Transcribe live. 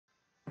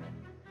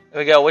There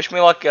we go. Wish me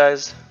luck,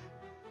 guys.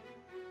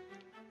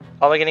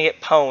 Probably gonna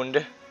get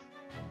pwned.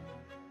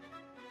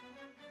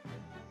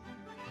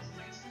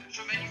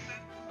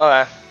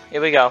 Alright,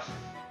 here we go.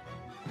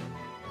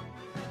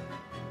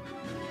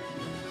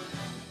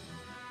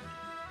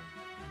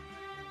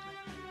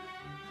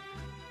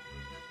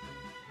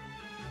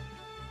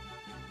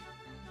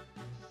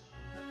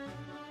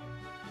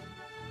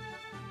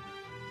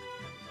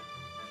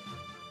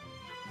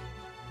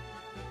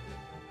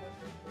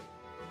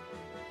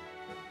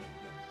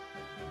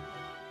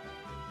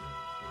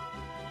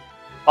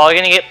 Probably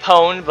gonna get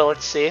pwned, but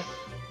let's see.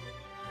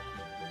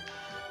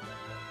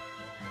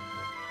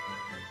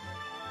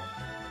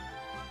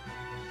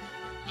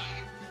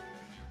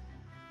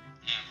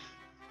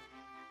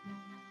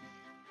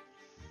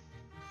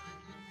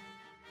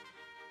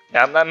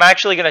 Yeah, I'm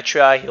actually gonna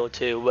try heal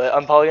too, but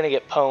I'm probably gonna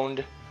get pwned.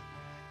 Here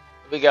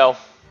we go.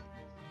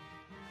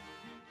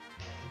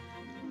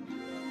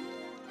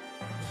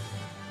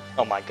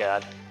 Oh my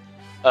god.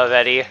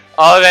 Already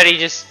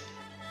just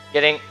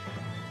getting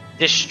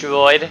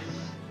destroyed.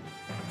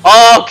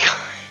 Oh god.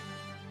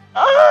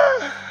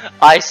 Ah,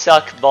 I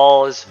suck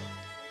balls.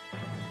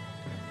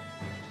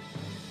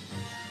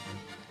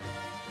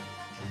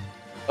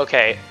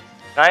 Okay.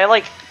 Can I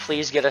like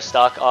please get a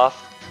stock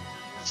off?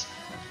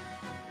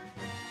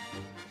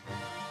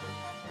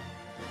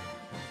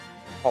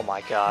 Oh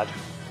my god.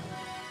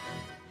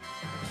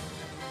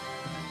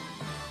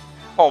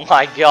 Oh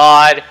my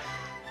god.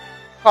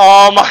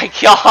 Oh my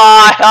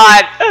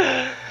god.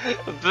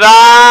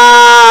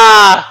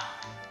 Bah!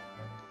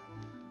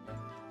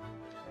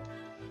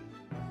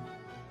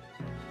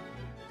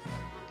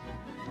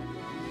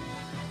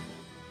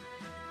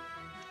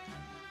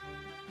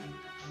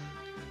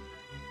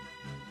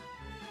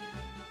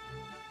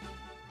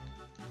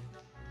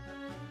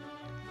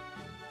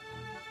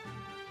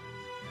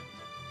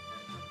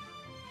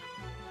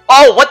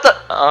 Oh, what the?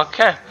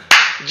 Okay.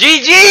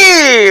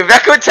 GG!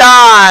 Record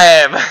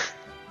time!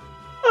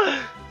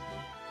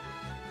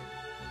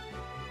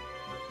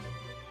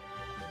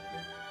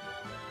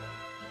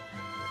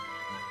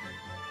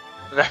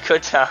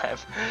 Record time.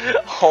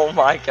 Oh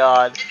my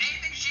god. If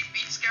anything, she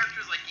beats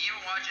characters like Game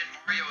 & Watch and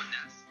Mario and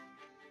Ness.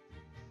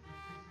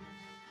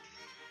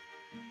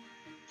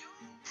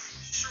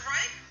 Dude,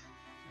 Shrike?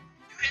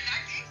 Dude, in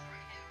that case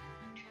right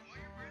now, ignore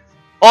your friends.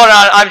 Hold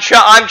on,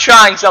 I'm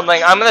trying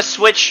something. I'm gonna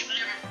switch.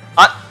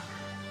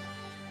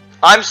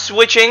 I'm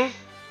switching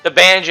the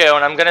banjo,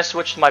 and I'm gonna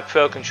switch to my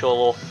Pro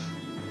Controller.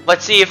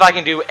 Let's see if I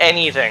can do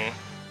anything.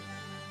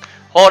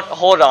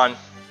 Hold on.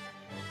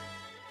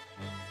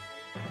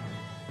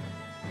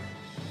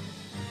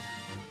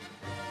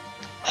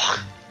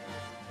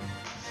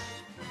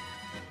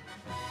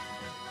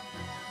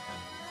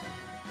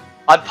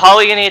 I'm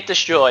probably gonna get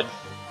destroyed.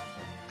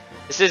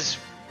 This is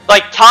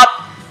like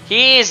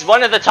he's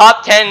one of the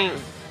top 10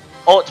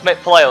 ultimate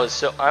players,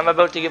 so I'm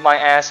about to get my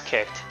ass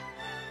kicked.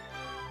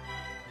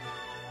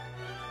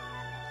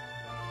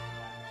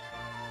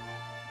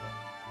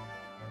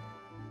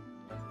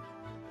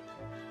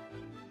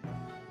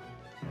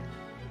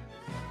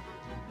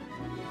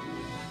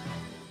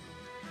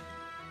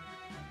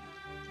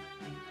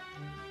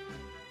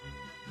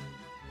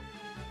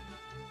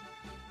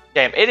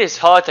 Damn, it is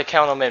hard to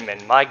counter Min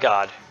Min, my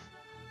god.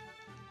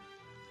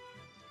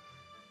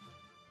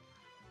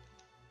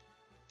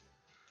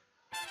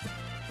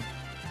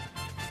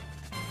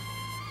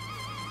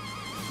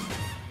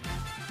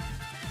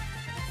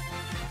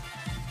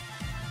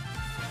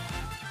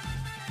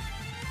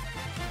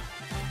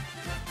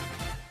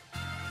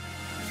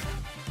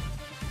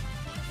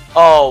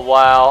 Oh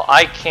wow,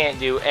 I can't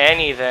do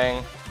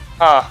anything.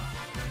 Huh.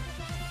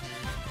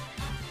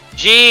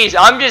 Jeez,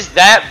 I'm just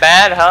that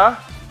bad, huh?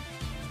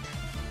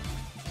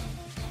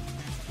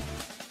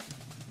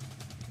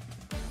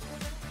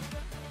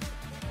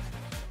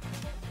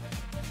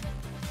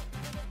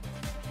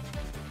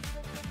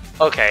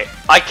 Okay,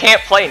 I can't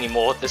play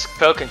anymore with this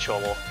Pro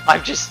Controller. I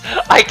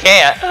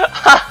can't.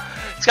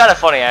 It's kind of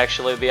funny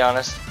actually, to be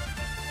honest.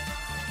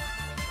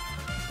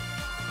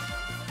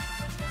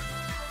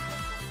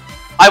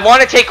 I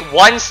want to take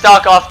one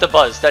stock off the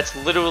buzz. That's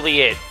literally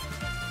it.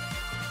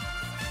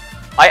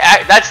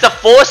 That's the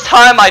first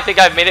time I think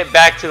I've made it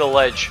back to the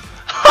ledge.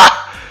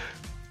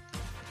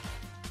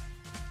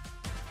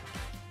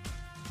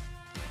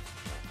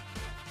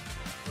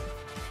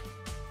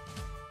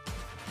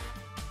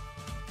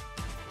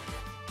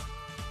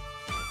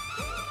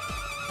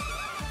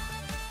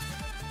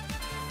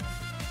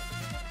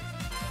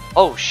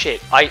 Oh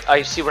shit,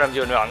 I see what I'm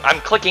doing wrong. I'm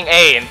clicking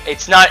A and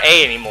it's not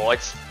A anymore,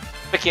 it's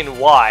freaking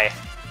Y.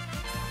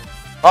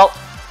 Well,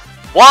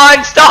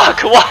 one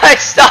stock! One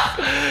stock!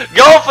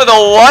 Go for the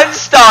one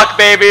stock,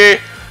 baby!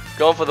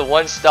 Going for the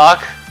one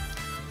stock.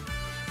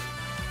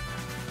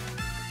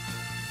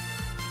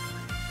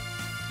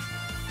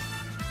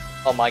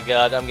 Oh my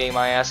god, I'm getting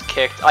my ass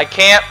kicked. I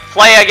can't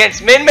play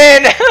against Min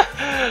Min!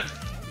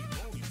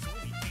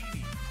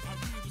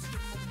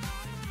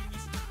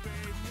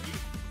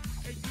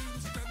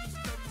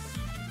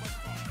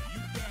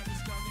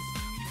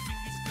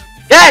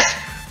 Yes!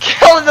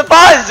 Kill of the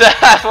buzz!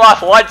 I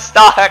want 1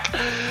 stock.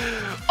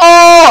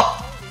 Oh!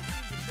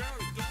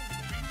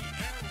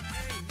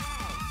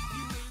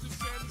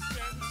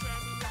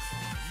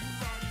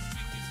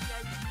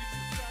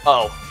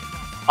 Oh.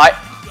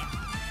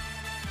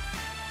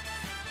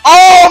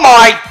 Oh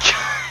my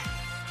god!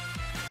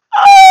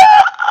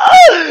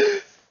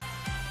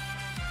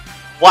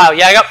 Wow,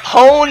 yeah, I got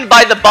pwned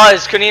by the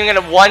buzz. Couldn't even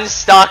get 1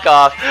 stock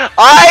off.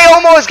 I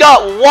almost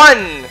got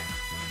 1!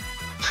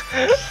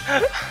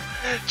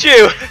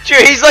 True,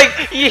 he's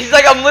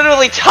like, I'm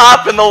literally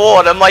top in the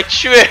world. I'm like,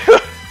 true.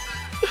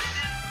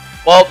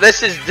 Well,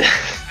 this is...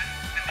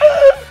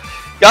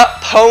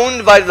 got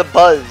pwned by the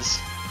buzz.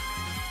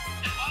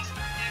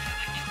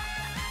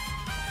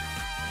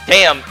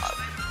 Damn.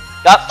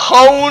 Got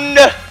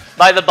pwned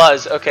by the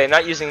buzz. Okay,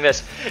 not using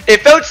this.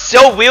 It felt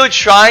so weird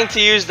trying to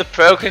use the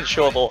Pro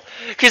controller.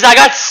 Because I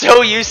got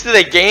so used to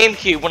the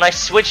GameCube. When I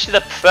switched to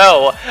the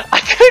Pro, I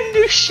couldn't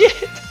do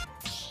shit.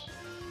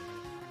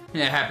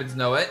 Yeah, it happens,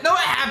 Noah. No, it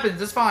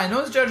happens. It's fine. No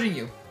one's judging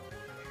you.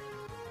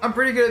 I'm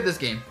pretty good at this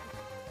game.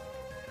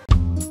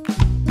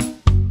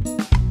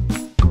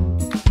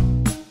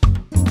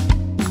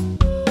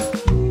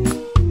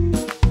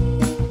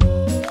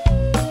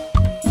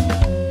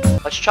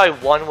 Let's try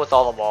 1 with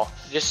all of them all.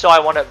 Just so I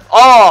want to...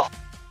 Oh!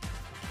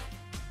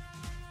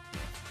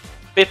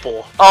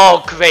 Bipple.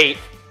 Oh, great.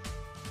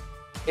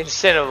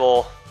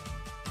 Incineroar.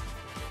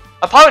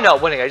 I'm probably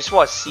not winning. I just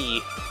want to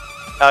see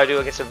how I do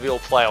against a real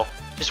player.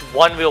 Just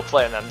 1 real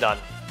player and I'm done.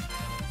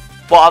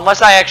 Well,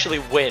 unless I actually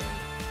win.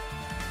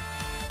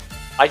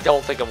 I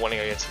don't think I'm winning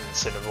against an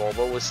Incineroar,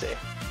 but we'll see.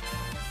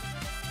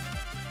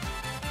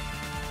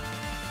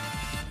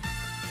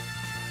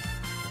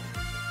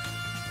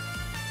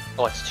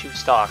 Oh, it's 2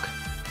 stock.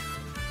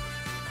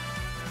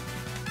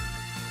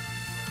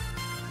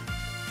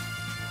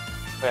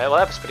 Okay, well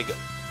that was pretty good.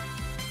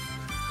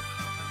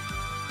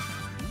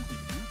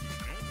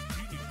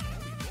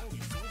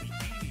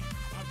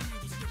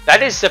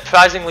 That is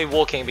surprisingly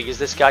working because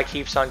this guy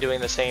keeps on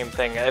doing the same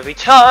thing every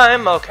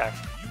time. Okay.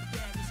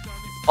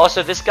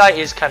 Also, this guy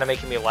is kind of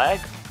making me lag.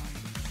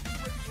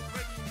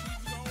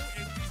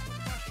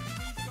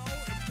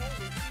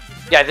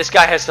 Yeah, this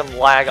guy has some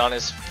lag on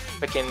his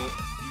freaking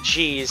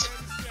G's.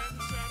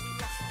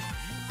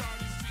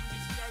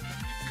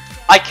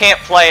 I can't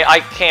play.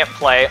 I can't.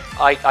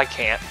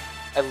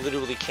 I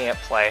literally can't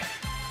play.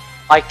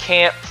 I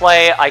can't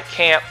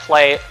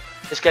play.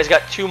 This guy's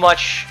got too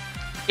much.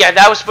 Yeah,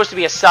 that was supposed to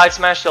be a side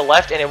smash to the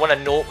left, and it went a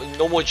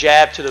normal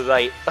jab to the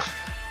right.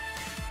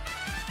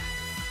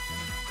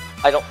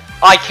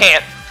 I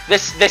can't.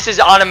 This is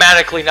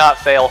automatically not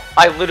fail.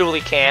 I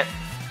literally can't.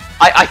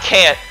 I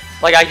can't.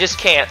 Like, I just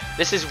can't.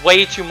 This is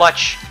way too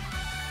much.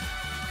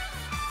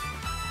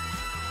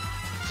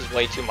 This is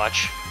way too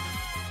much.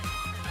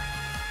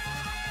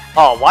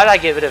 Oh, why did I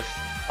get rid of...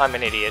 I'm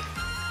an idiot.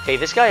 Okay,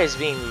 this guy is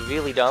being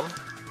really dumb.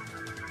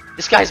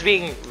 This guy's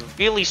being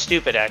really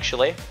stupid,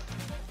 actually.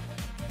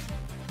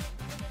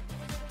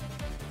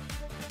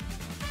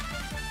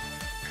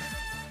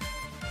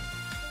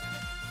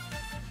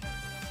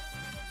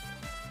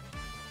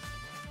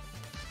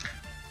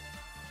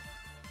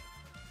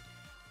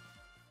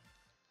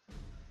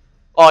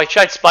 Oh, he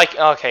tried spike.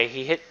 Okay,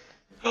 he hit.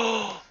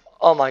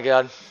 Oh my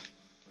god.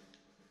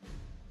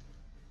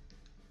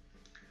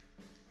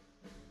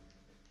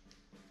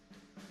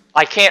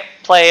 I can't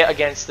play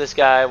against this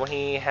guy when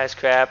he has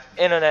crap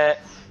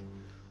internet.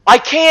 I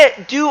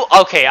can't do.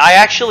 Okay, I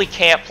actually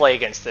can't play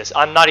against this.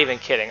 I'm not even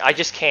kidding. I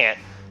just can't.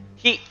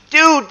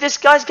 Dude, this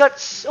guy's got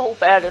so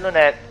bad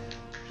internet.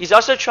 He's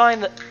also trying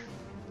the.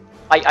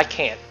 I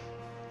can't.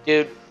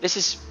 Dude, this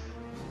is.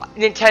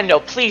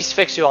 Nintendo, please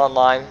fix your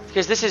online,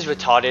 because this is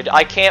retarded.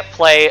 I can't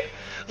play.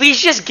 He's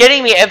just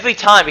getting me every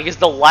time because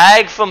the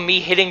lag from me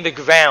hitting the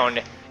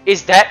ground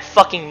is that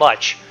fucking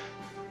much.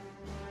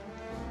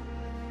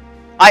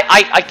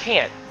 I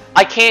can't.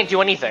 I can't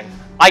do anything.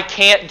 I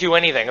can't do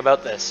anything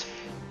about this.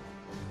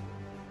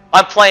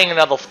 I'm playing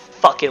another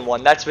fucking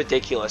one. That's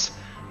ridiculous.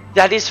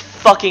 That is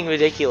fucking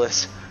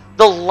ridiculous.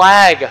 The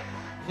lag.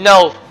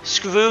 No,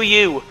 screw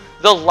you.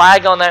 The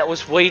lag on that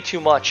was way too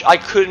much. I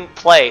couldn't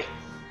play.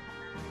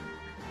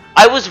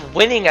 I was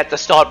winning at the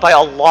start by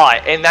a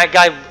lot, and that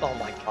guy, oh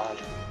my god,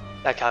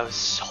 that guy was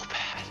so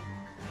bad.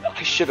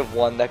 I should have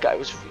won. That guy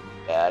was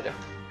really bad.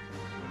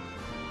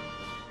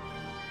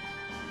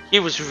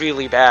 He was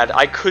really bad.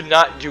 I could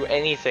not do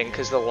anything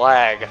because of the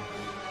lag.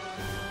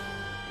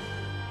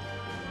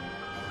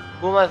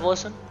 Who am I to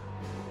listen?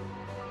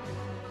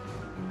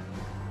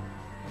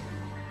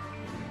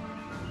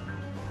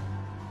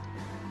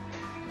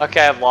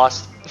 Okay, I've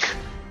lost.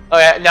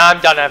 Okay, now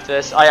I'm done after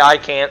this. I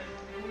can't.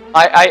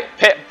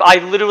 I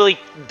literally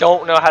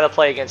don't know how to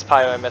play against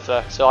Pyro and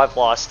Mithra, so I've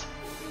lost.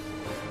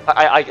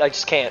 I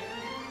just can't.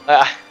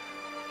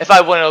 If I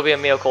win, it'll be a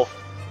miracle.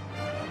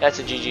 That's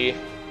a GG.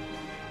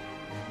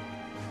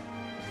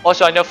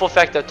 Also, I know for a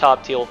fact they're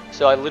top tier,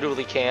 so I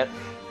literally can't.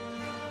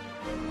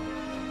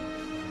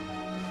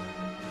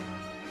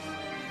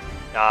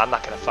 Nah, I'm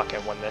not gonna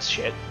fucking win this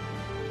shit.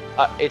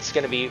 It's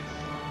gonna be...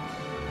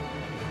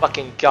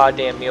 Fucking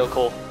goddamn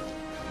miracle.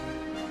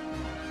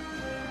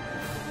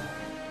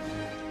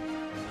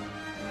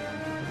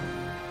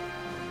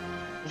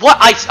 What?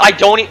 I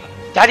don't e-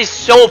 That is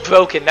so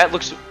broken. That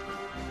looks...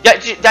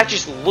 That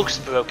just looks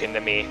broken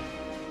to me.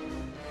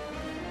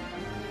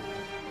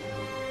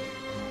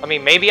 I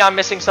mean, maybe I'm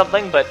missing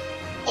something, but...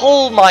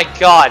 Oh my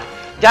god.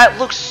 That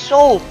looks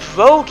so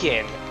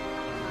broken.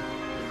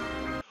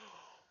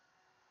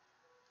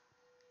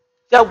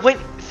 That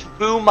went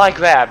through my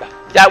grab.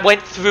 That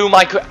went through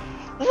my grab.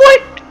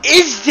 What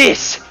is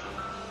this?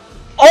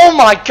 Oh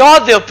my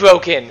god, they're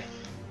broken.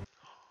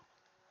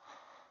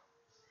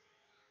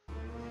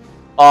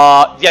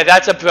 Yeah,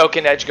 that's a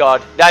broken edge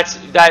guard.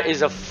 That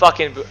is a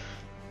fucking... No,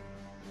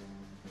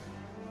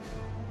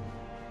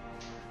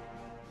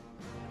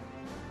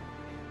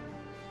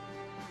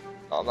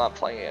 I'm not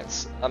playing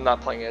against. I'm not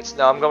playing against.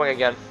 No, I'm going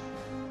again.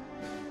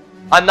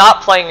 I'm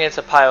not playing against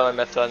a Pyro and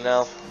Mithra,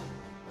 no.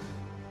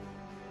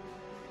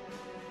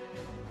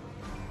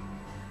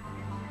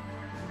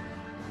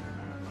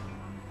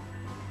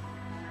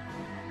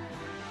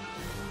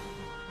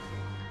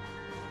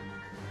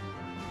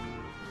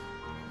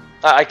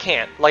 I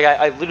can't. Like,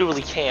 I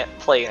literally can't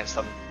play against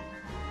them.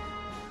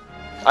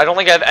 I don't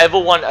think I've ever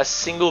won a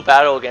single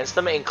battle against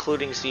them,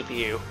 including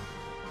CPU.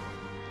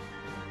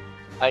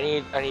 I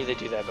need to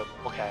do that, but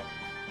okay.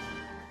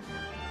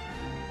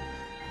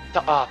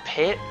 The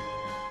Pit?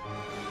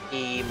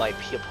 He'll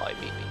probably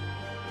beat me.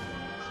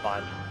 It's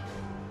fine.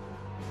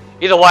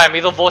 Either way, I'm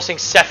either voicing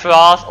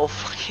Sephiroth or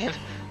fucking...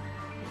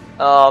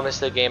 Oh,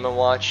 Mr. Game &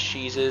 Watch,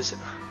 Jesus.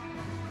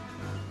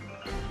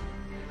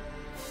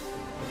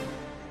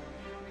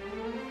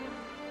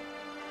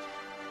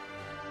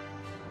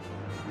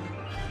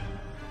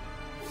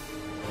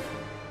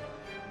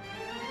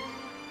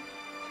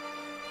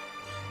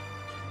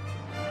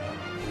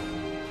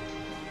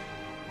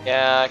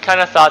 Yeah, I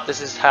kind of thought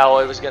this is how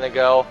it was gonna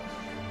go.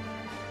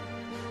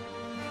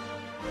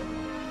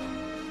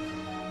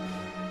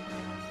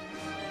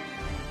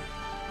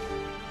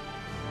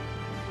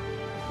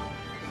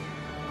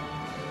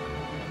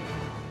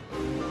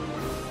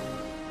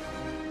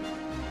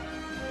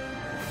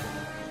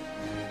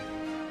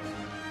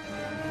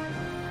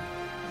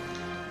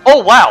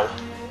 Oh wow!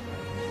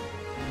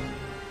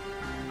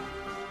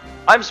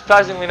 I'm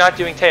surprisingly not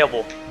doing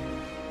terrible.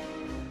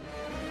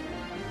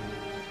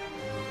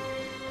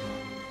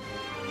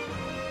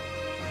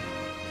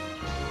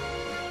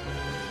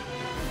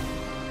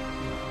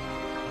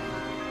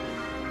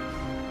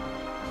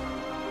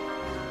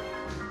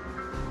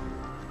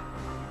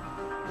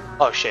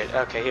 Oh shit,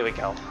 okay, here we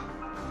go.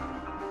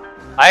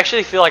 I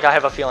actually feel like I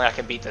have a feeling I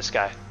can beat this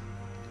guy.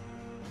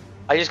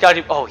 I just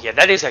gotta do- oh yeah,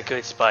 that is a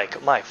good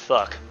spike. My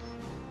fuck.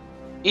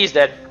 He's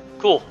dead.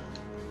 Cool.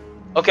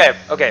 Okay,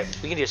 okay,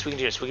 we can do this, we can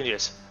do this, we can do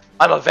this.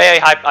 I'm a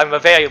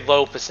very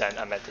low percent,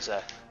 I meant to say.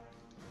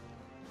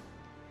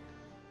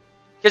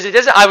 Because it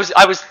doesn't-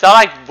 I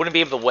thought I wouldn't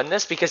be able to win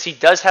this because he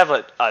does have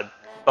a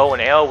bow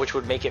and arrow, which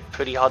would make it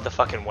pretty hard to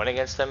fucking win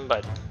against him,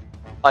 but...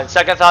 On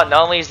second thought,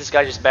 not only is this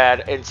guy just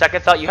bad, in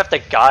second thought, you have to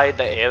guide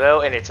the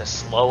arrow, and it's a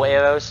slow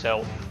arrow,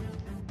 so...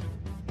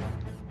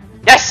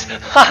 Yes!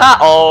 Haha!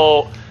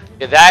 Oh!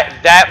 Yeah,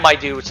 that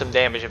might do some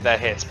damage if that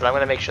hits, but I'm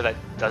gonna make sure that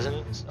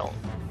doesn't, so...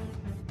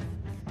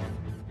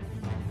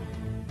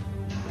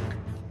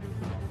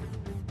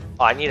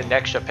 Oh, I need an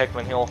extra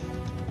Pikmin heal.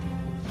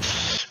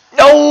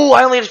 No!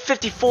 I only had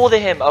 54 to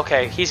him!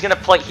 Okay, he's gonna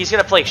play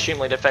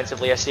extremely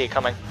defensively, I see it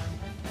coming.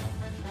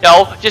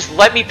 No, just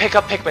let me pick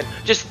up Pikmin.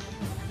 Just...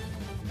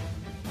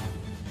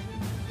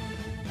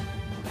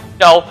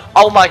 No.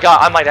 Oh my god,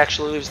 I might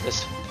actually lose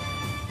this.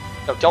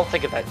 No, don't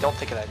think of that. Don't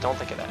think of that. Don't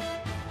think of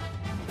that.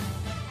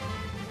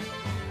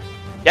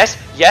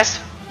 Yes?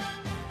 Yes?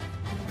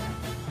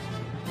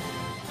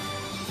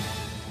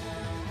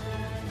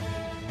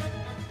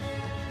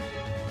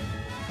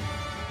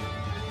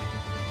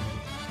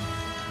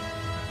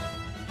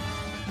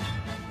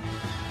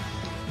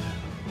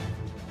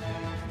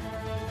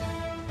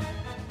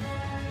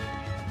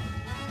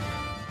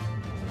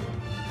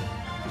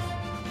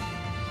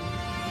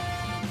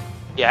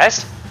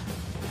 Yes?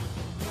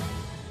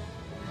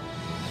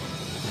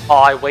 Oh,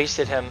 I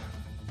wasted him.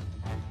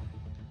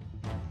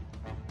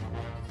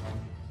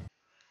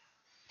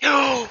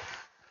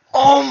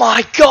 Oh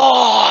my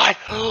god!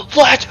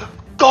 Let's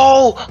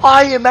go!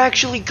 I am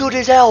actually good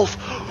as Elf!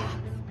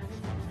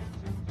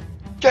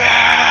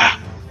 Yeah!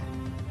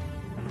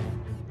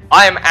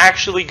 I am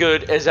actually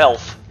good as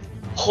Elf.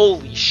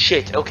 Holy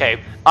shit,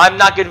 okay. I'm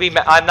not gonna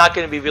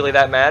be really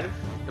that mad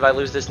if I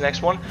lose this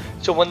next one.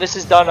 So when this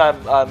is done,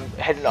 I'm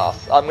heading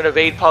off. I'm gonna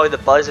raid probably the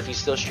Buzz if he's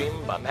still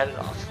streaming, but I'm heading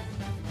off.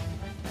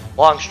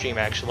 Long stream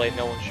actually,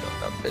 no one showed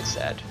up. It's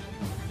sad.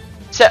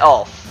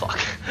 Oh fuck.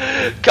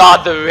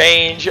 God, the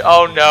range.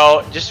 Oh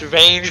no. Just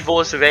range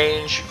versus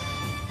range.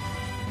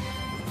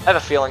 I have a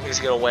feeling he's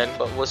gonna win,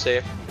 but we'll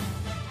see.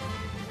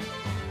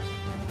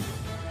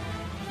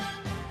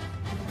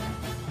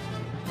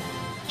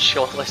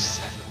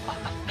 Shortless.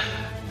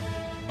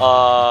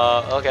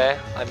 Okay.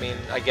 I mean,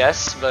 I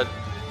guess, but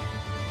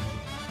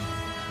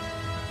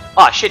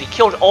Ah, shit, he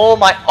killed all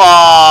my,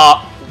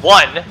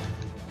 one.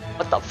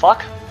 What the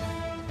fuck?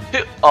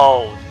 Two.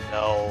 Oh,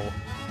 no.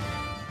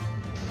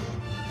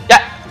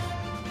 Yeah.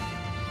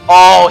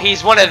 Oh,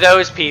 he's one of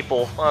those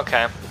people.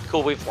 Okay,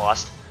 cool, we've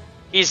lost.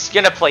 He's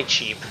gonna play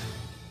cheap.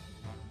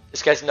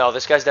 This guy's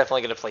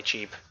definitely gonna play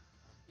cheap.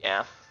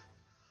 Yeah.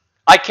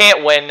 I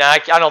can't win. I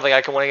don't think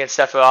I can win against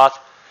Sephiroth.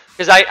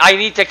 Because I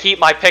need to keep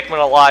my Pikmin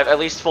alive, at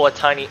least for a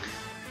tiny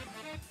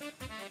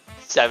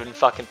 7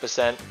 fucking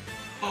 %.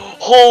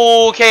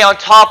 Okay, on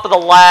top of the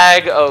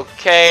lag.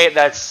 Okay,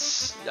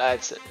 that's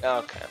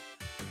okay.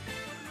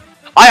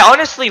 I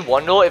honestly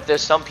wonder if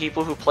there's some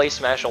people who play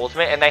Smash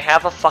Ultimate and they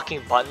have a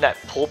fucking button that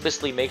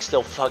purposely makes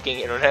their fucking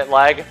internet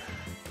lag.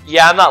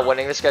 Yeah, I'm not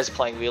winning. This guy's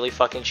playing really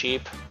fucking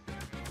cheap.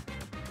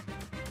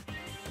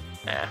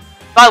 Nah.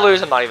 If I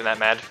lose, I'm not even that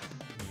mad.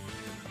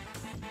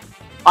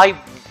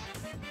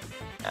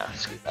 Nah,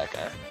 screw that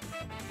guy.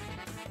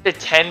 Did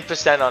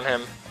 10% on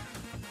him.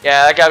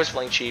 Yeah, that guy was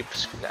playing cheap.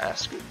 Nah,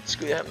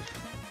 screw him.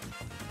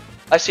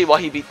 I see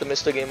why he beat the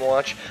Mr. Game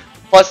Watch.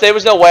 Plus, there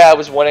was no way I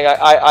was winning.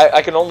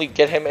 I can only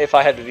get him if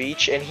I had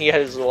reach, and he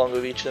has a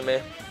longer reach than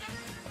me.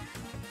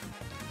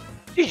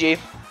 GG.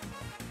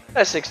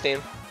 That's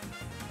 16.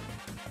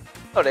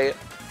 Oh, take it.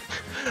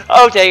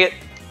 Oh, take it.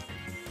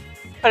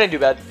 I didn't do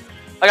bad.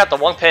 I got the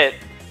 1 pit.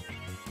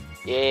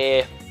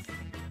 Yeah.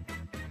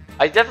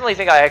 I definitely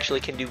think I actually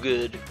can do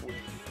good with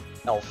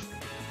Elf.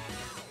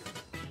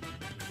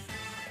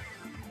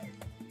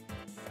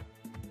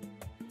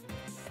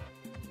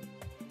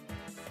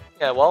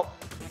 Yeah, well,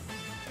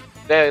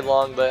 very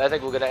long, but I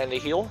think we're gonna end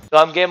it here. So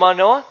I'm Game On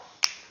Noah.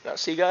 I'll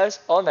see you guys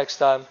all next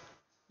time.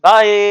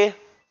 Bye!